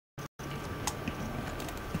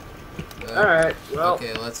Alright, well.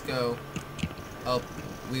 Okay, let's go. Oh,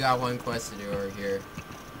 we got one quest to do over here.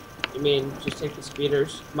 You mean just take the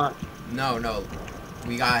speeders? Come on. No.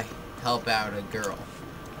 We gotta help out a girl.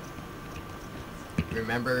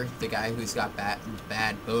 Remember the guy who's got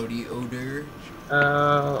bad body odor?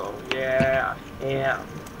 Oh, yeah. Yeah.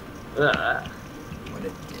 Ugh. What a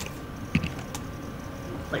dick.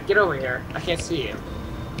 Wait, get over here. I can't see you.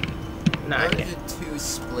 Nah, I What are can't. the two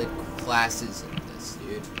split classes in this,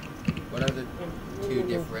 dude? What are the two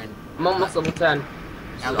different... I'm almost level 10.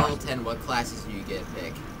 At level 10, what classes do you get to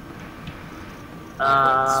pick?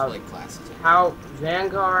 Like what split classes are How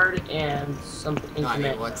Vanguard and something. No, I mean,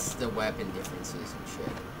 Commando. what's the weapon differences and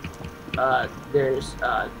shit? There's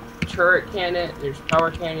turret cannon, there's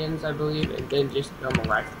power cannons, I believe, and then just normal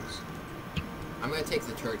rifles. I'm gonna take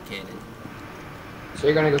the turret cannon. So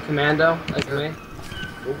you're gonna go commando, like Sure. me?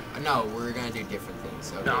 No, we're gonna do different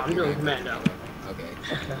things. Okay, No, I'm we're doing gonna go commando.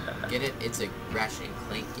 Okay. Get it? It's a Ratchet and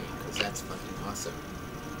Clank game, because that's fucking awesome.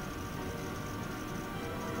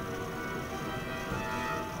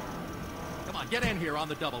 Come on, get in here on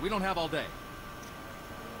the double. We don't have all day.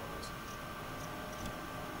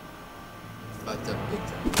 Fucked up big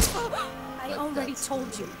time. I But already that's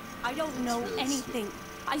told you. I don't know really anything.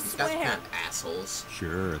 I That's swear. kind of assholes.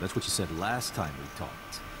 Sure, that's what you said last time we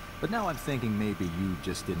talked. But now I'm thinking maybe you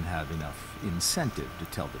just didn't have enough incentive to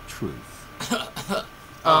tell the truth.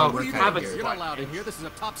 We're you kind have of a here. You're not allowed in here. This is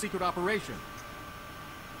a top secret operation.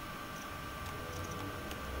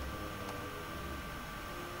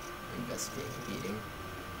 Investigating beating.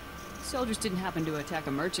 Soldiers didn't happen to attack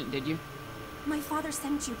a merchant, did you? My father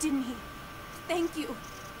sent you, didn't he? Thank you.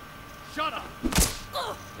 Shut up!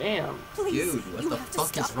 Damn. Please, Dude, what you the have to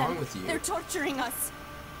fuck is stop wrong them. with you? They're torturing us.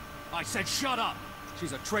 I said shut up!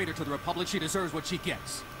 She's a traitor to the Republic. She deserves what she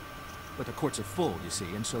gets. But the courts are full, you see,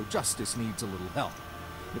 and so justice needs a little help.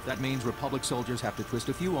 If that means Republic soldiers have to twist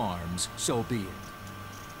a few arms, so be it.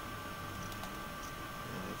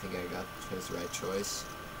 I think I chose the right choice.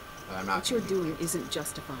 But I'm not. What you're doing isn't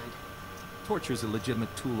justified. Torture's a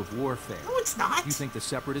legitimate tool of warfare. No, it's not. You think the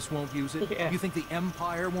Separatists won't use it? Yeah. You think the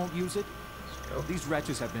Empire won't use it? These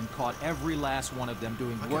wretches have been caught, every last one of them,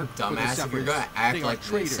 doing Fucking work for the dumbass, Separatists. if you're gonna act They are like the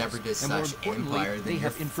traitors, Separatist and more slash importantly, Empire, then they you're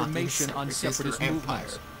have fucking information on Separatist or Separatist Empire.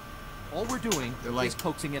 movements. All we're doing They're like is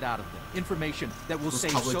coaxing it out of them. Information that will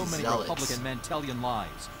save Republic so many zealots. Republican Mantelian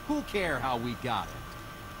lives. Who care how we got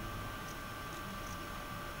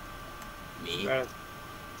it? Me?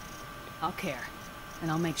 I'll care. And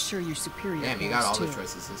I'll make sure your superior Damn, you cares, got all too. the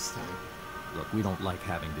choices this time. Look, we don't like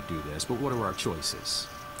having to do this, but what are our choices?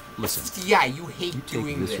 Listen, Yeah, you hate you take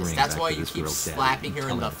doing this this. ring That's back why to you this keep girl's daddy slapping and her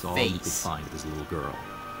in tell the him it's all you could face. find of his little girl.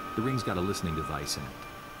 The ring's got a listening device in it.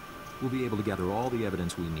 We'll be able to gather all the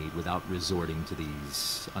evidence we need without resorting to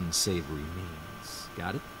these unsavory means.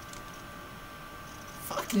 Got it?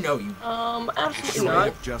 Fuck no, you. Absolutely The reign not.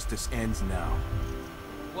 of justice ends now.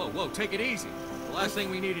 Whoa, take it easy. The last thing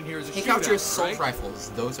we need in here is a Take shootout, out your assault right? rifles.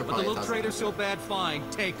 Those are But the probably little traitor so bad, fine,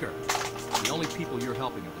 take her. The only people you're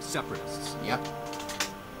helping are the Separatists. Yep.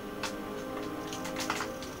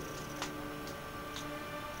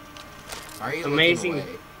 Why are you Amazing. looking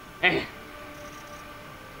away? Eh.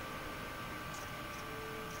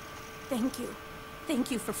 Thank you.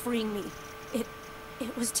 Thank you for freeing me.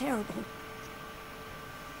 It was terrible.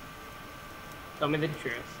 Tell me the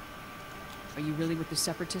truth. Are you really with the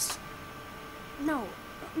Separatists?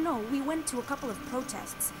 No, we went to a couple of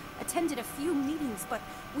protests, attended a few meetings, but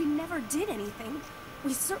we never did anything.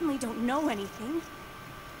 We certainly don't know anything.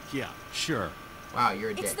 Yeah, sure. Wow, you're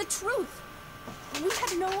a It's dick. the truth. We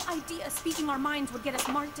had no idea speaking our minds would get us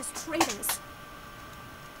marked as traitors.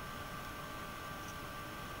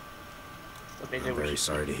 What they I'm did very was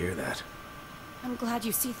sorry to hear that. I'm glad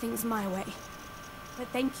you see things my way. But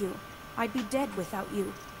thank you. I'd be dead without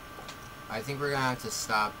you. I think we're gonna have to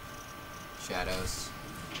stop Shadows.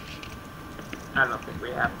 I don't think we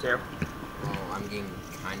have to. Well, I'm getting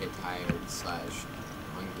kind of tired slash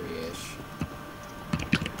hungry-ish.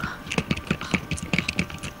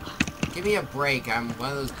 Give me a break. I'm one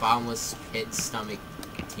of those bottomless pit stomach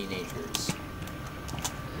teenagers.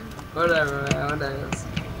 Whatever, man. Whatever.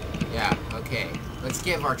 Yeah, okay. Let's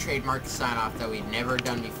give our trademark sign-off that we've never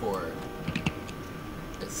done before.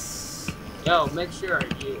 Yo, make sure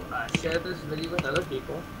you share this video with other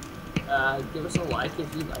people. Give us a like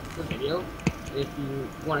if you liked the video. And if you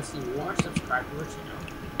want to see more, subscribe to our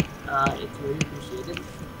channel. It's really appreciated.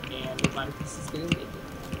 And the Mind Piece is getting naked.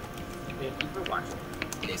 Thank you for watching.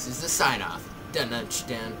 This is the sign-off.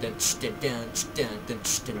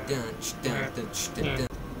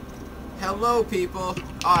 Hello, people.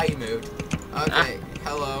 Oh, you moved. Okay,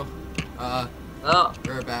 hello. Oh,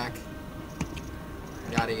 We're back.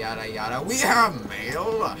 yada yada. We have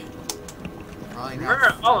mail. Probably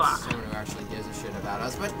not someone who actually gives a shit about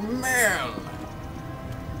us, but mail.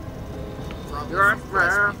 Probably You're from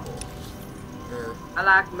press people. I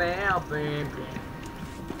like mail, baby.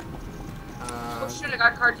 Oh shit, I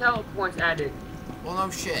got cartel points added. Well, no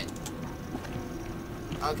shit.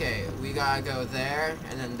 Okay, we gotta go there,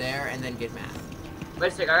 and then get math.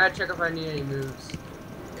 Wait a sec, I gotta check if I need any moves.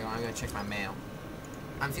 Okay, well, I'm gonna check my mail.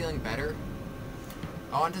 I'm feeling better.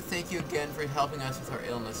 I want to thank you again for helping us with our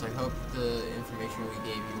illness. I hope the information we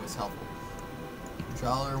gave you was helpful.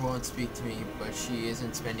 Joller won't speak to me, but she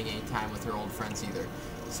isn't spending any time with her old friends either.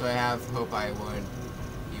 So I have hope I would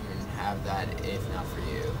even have that if not for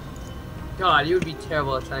you. God, you would be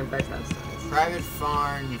terrible at trying back that stuff. Private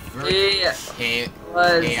Farm Yeah. KIA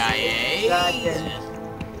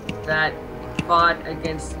that fought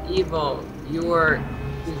against evil. He was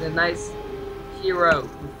a nice hero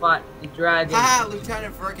who fought the dragon. Ah,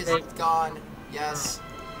 Lieutenant Verk is gone. Yes.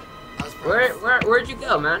 That was Where'd you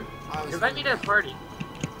go, man? Invite me to a party.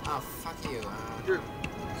 Oh, fuck you.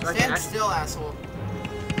 Stand still, asshole.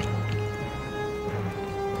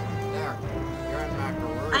 There. You're in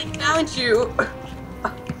macaroni. I found you.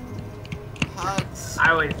 Hugs.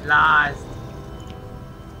 I was lost.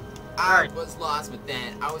 I was lost, but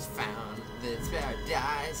then I was found. It's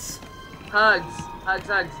paradise. Hugs. Hugs.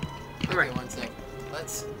 Come Okay, here. 1 sec.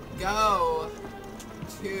 Let's go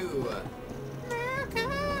to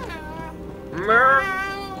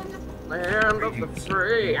Land of the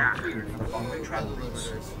free.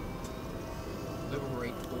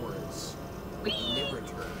 Liberators.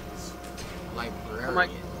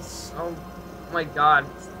 Librarians. Oh my god.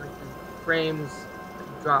 It's like the frames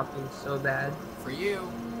dropping so bad. For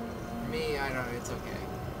you, for me, I don't. It's okay.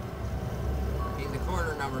 I mean, the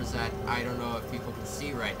corner numbers that I don't know if people can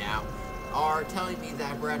see right now are telling me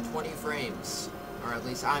that we're at 20 frames, or at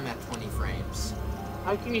least I'm at 20 frames.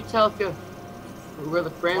 How can you tell if you're where the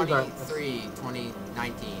frames 23, 20,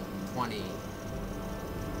 19, 20.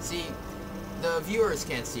 See, the viewers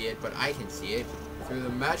can't see it, but I can see it through the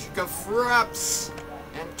magic of fraps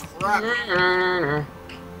and crap.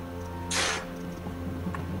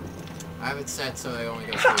 I have it set so they only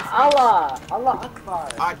go through. Allah Akbar.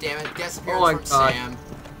 Ah, damn it! Guest appearance from Sam.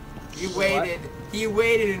 He waited. He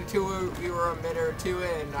waited until we were a minute or two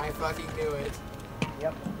in. And I fucking knew it.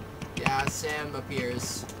 Yep. Yeah, Sam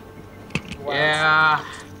appears. Yeah.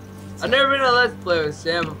 I've never been a Let's Play with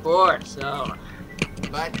Sam before, so.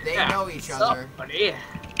 But they know each other. Funny.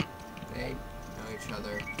 They know each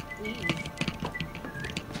other.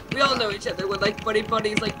 We all know each other. We're like buddy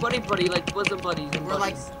buddies, like bosom buddies. And We're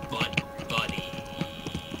like buddies. buddies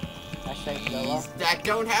that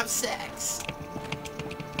don't have sex.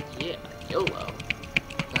 Yeah, YOLO.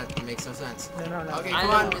 That makes no sense. No. Okay, I come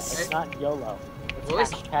know, on, right? It's not YOLO. It's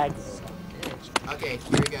Voice? hashtag YOLO. Okay,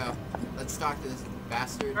 here we go. Let's talk to this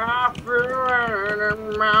bastard.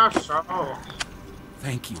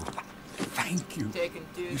 Thank you. Taken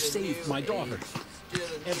to You the saved new my daughter. age, to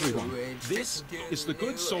the Everyone, new age, this taken to is the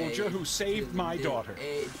good new soldier age, who saved to the my new daughter.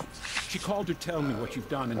 age. She called to tell me what you've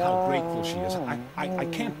done and how grateful she is. I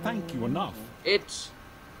can't thank you enough. It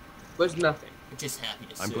was nothing. I'm just happy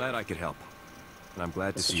to see. I'm glad I could help. And I'm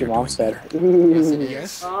glad to That's see what you your mom doing said. better. Yes, it is.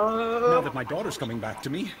 Yes? Now that my daughter's coming back to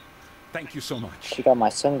me, thank you so much. She got my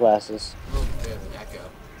sunglasses. A little bit of an echo.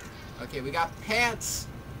 Okay, we got pants.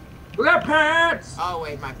 We got pants! Oh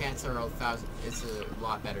wait, my pants are 1,000. It's a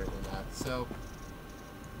lot better than that. So,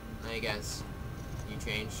 I guess you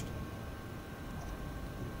changed.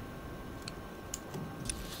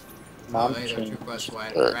 Mom There are changed. 2 quests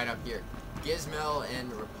right up here. Gizmo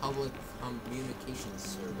and Republic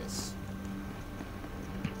Communications Service.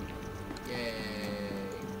 Yay!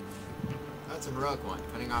 That's a heroic one,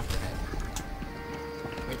 cutting off the head.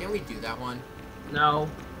 Wait, didn't we do that one? No.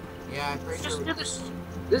 Yeah, I'm pretty Just sure. do this.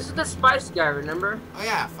 This is the spice guy, remember? Oh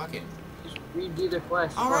yeah, fuck it. Just redo the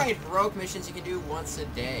quest. Alright, heroic missions you can do once a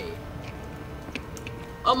day.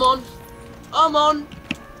 I'm on.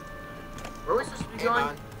 Where are we supposed to be Hey, going?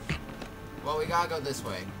 man. Well, we gotta go this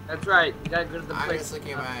way. That's right. We gotta go to the I'm place. just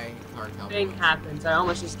looking at my cartel. Thing happens. I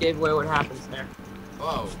almost just gave away what happens there.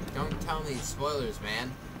 Whoa, don't tell me spoilers, man.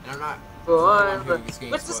 And I'm not. Boy, who's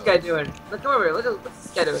getting what's this guy spoilers. doing? Look over here. What's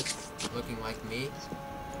this guy doing? Looking like me?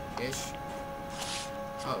 Ish.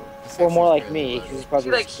 Oh. this Or more actually like me. really He's low. probably Is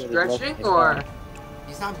he like just really stretching low. or?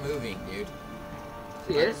 He's not moving, dude.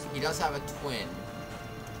 He is? He does have a twin.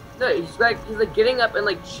 No, he's like getting up and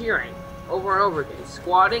like cheering over and over again. He's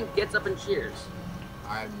squatting, gets up and cheers.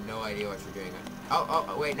 I have no idea what you're doing.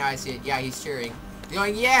 Oh, wait, now I see it. Yeah, he's cheering. He's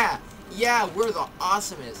going, yeah, we're the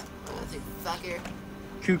awesomest. Motherfucker.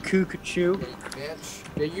 Cuckoo, cuckoo. Bitch.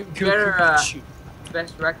 Yeah, you better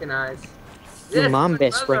best recognize. Your This mom is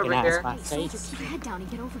best brother over recognize here. my Soldier, face. keep your head down and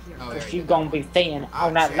get over here. Oh, Cause there you go. gonna be staying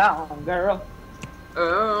all night shit. long, girl.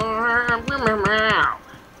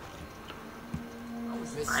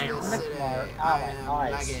 Mr. City, I am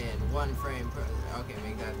lagging. One frame per... Okay,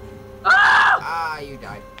 make that... Ah! You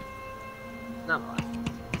died. Not much.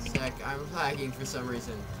 Sick, I'm lagging for some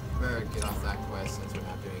reason. Better get off that quest since we're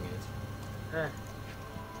not doing it.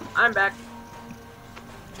 I'm back.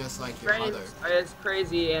 Just like your mother. It's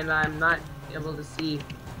crazy and I'm not able to see.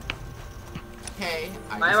 Hey,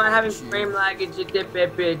 Why am I having frame lag? It's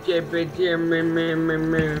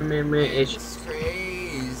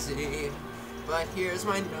crazy. But here's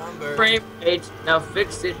my number. frame rate. Now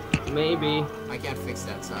fix it. Maybe. I can't fix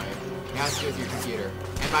that, sorry. It has to do with your computer.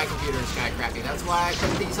 And my computer is kind of crappy. That's why I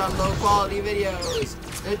put these on low quality videos.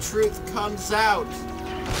 The truth comes out.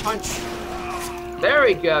 Punch. There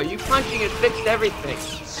we go. You punching it fixed everything.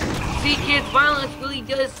 See, kids, violence really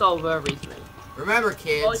does solve everything. Remember,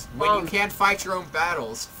 kids, when you can't fight your own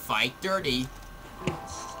battles, fight dirty.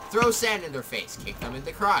 Throw sand in their face. Kick them in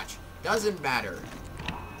the crotch. Doesn't matter.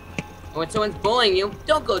 When someone's bullying you,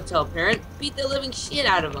 don't go tell a parent. Beat the living shit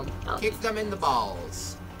out of them. Kick them in the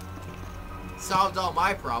balls. Solved all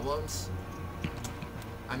my problems.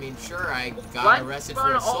 I mean, sure, I got arrested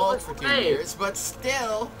for assault for 2 years, but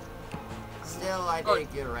still, I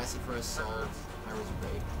didn't get arrested for assault. I was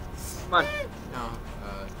raped. Come on. No,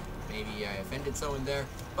 maybe I offended someone there.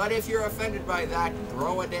 But if you're offended by that,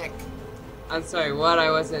 throw a dick. I'm sorry, what?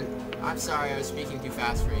 I wasn't. I'm sorry, I was speaking too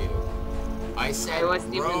fast for you. I said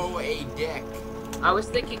throw a dick. I was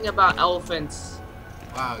thinking about elephants.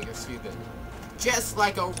 Wow, you're stupid. Just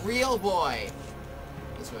like a real boy.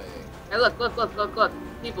 This way. Hey, look.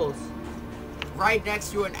 Peoples. Right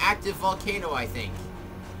next to an active volcano, I think.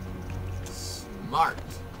 Smart.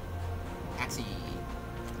 Taxi.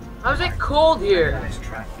 How's it cold here?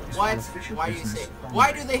 What? Why do you say?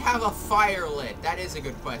 Why do they have a fire lit? That is a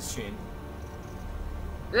good question.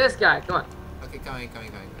 This guy, come on. Okay, coming.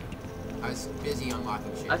 I was busy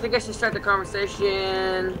unlocking shit. I think I should start the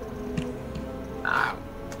conversation. Wow.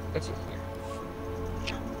 Get you here.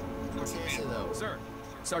 Seriously though. Sir,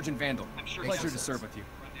 Sergeant Vandal. Pleasure to serve with you.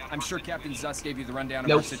 I'm sure Captain Zuss gave you the rundown of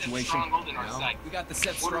Nope. our situation. No. We got the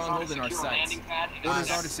set stronghold in our sights.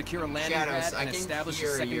 Orders are to secure a landing pad and establish a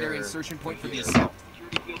secondary insertion point for the assault.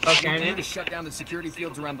 Okay. We need to shut down the security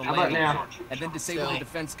fields around the How about landing, now? and then disable the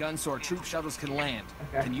defense guns so our troop shuttles can land.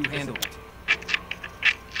 Okay. Can you handle it?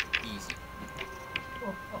 Easy.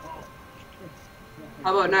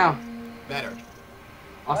 How about now? Better.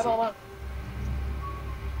 Awesome.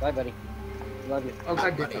 Bye, buddy. Love you. Oh,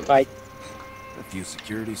 God, buddy. Bye. A few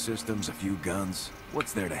security systems, a few guns.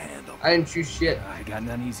 What's there to handle? I didn't choose shit. I got an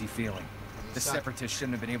uneasy feeling. The Separatists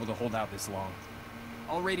shouldn't have been able to hold out this long.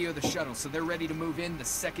 I'll radio the shuttle so they're ready to move in the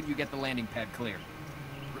second you get the landing pad clear.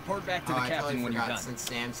 Report back to the I captain totally when you're forgot. done. Since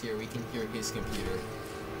Sam's here, we can hear his computer.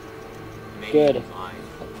 Maybe Good. mine.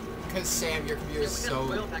 Because Sam, your computer is so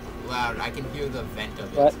loud, I can hear the vent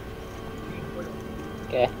of it. What?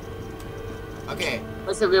 Okay. Okay.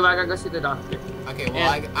 Listen, I gotta go see the doctor. Okay,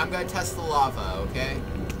 well, I'm gonna test the lava, okay?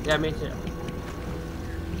 Yeah, me too.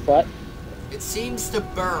 What? It seems to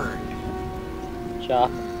burn. Cha.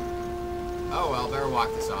 Oh well, better walk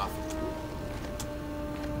this off.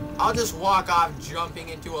 I'll just walk off jumping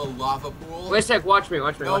into a lava pool. Wait a sec, watch me. No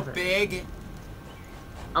watch me. big.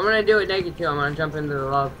 I'm gonna do it naked too. I'm gonna jump into the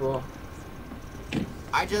lava pool.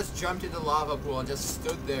 I just jumped into the lava pool and just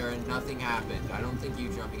stood there and nothing happened. I don't think you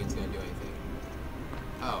jumping is gonna do anything.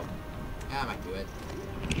 Oh. Yeah, I might do it.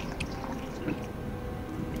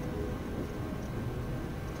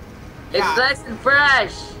 It's nice and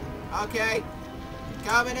fresh! Okay.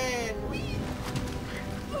 Coming in. Whee!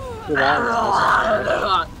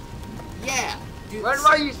 Run, Yeah. Dude,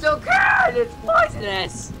 why you so good? It's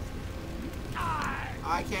poisonous!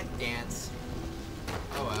 I can't dance.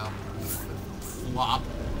 Oh well. Flop.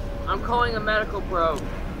 I'm calling a medical probe.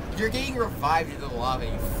 You're getting revived into the lava,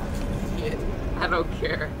 you fucking idiot. I don't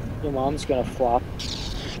care. Your mom's gonna flop. That's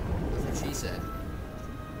what she said.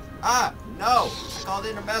 Ah! No! I called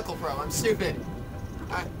in a medical probe. I'm stupid.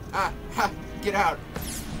 Ha! Get out.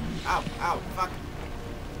 Ow! Ow! Fuck.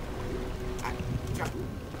 Jump.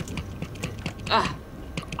 Ah,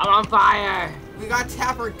 I'm on fire! We got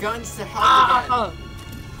tapper guns to help again. Ah!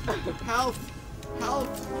 Health!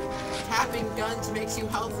 Health! Tapping guns makes you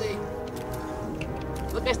healthy.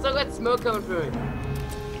 Look, I still got smoke coming from it.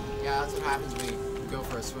 Yeah, that's what happens when you go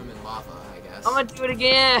for a swim in lava, I guess. I'm gonna do it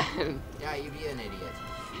again! Yeah, you be an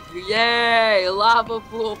idiot. Yay! Lava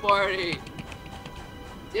pool party!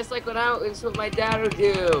 Just like when it's what my dad would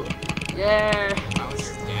do. Yeah. How was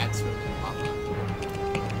your dad swimming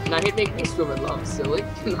lava? Now he'd make me swim in lava, silly.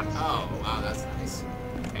 Oh, wow, that's nice.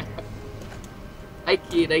 I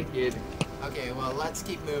kid. Okay, well, let's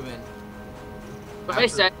keep moving. But I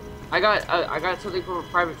said, I got something from a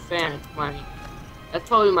private fan. That's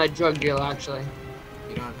probably my drug deal, actually.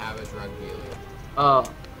 You don't have a drug dealer. Oh.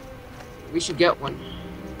 We should get one.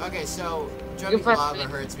 Okay, so jumping lava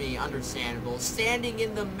hurts me, understandable. Standing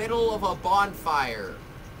in the middle of a bonfire.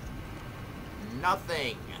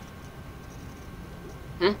 Nothing.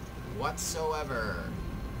 Whatsoever.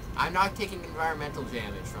 I'm not taking environmental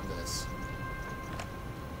damage from this.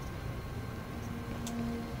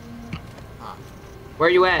 Huh. Where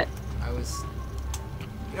are you at? I was...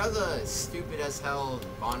 You know the stupid as hell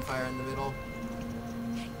bonfire in the middle?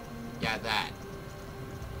 Yeah, that.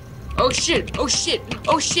 Oh shit! Oh shit!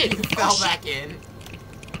 Oh shit! You fell back in.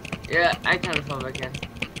 Yeah, I kind of fell back in.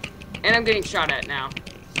 And I'm getting shot at now,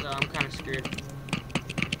 so I'm kind of screwed.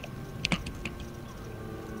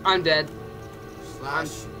 I'm dead.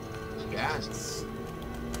 Slash dance.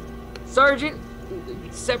 Sergeant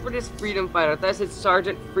Separatist Freedom Fighter. I thought I said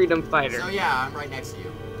Sergeant Freedom Fighter. So yeah, I'm right next to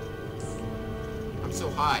you. I'm so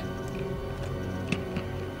hot.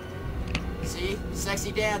 See?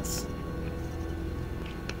 Sexy dance.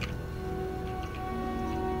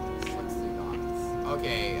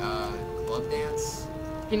 Okay, club dance.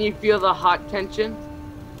 Can you feel the hot tension?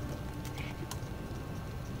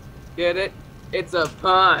 Get it? It's a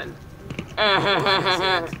pun.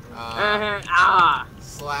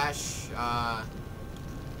 Slash,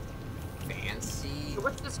 fancy.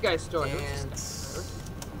 What's this guy's story? Dance.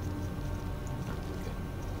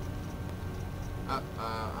 I'm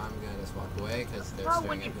gonna just walk away because they're staring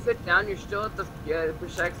when at you me. sit down, you're still at the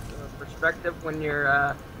perspective when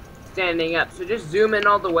you're standing up. So just zoom in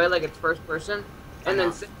all the way like it's first person, and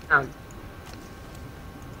then sit down.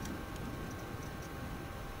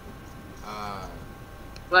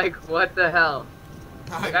 Like, what the hell?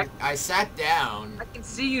 I sat down. I can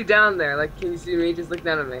see you down there. Like, can you see me? Just look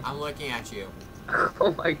down at me. I'm looking at you.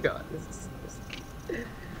 Oh my god. This is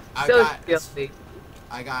I so guilty.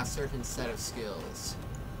 I got a certain set of skills.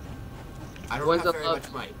 I don't have very much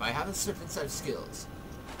money, but I have a certain set of skills.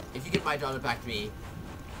 If you give my daughter back to me,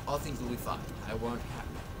 all things will be fine. I won't have...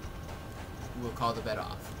 We'll call the bet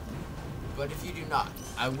off. But if you do not,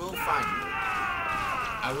 I will find you.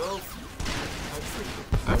 I will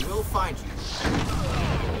find you. I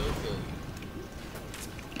will kill you.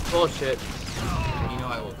 Bullshit. You know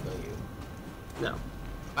I will kill you. No.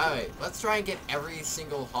 By the way, let's try and get every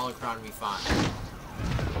single holocron we find.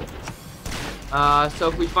 So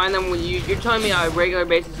if we find them, you're telling me on a regular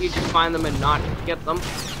basis you just find them and not get them?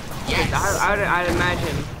 Yes. I'd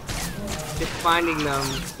imagine just finding them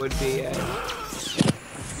would be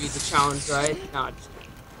the challenge, right? No, just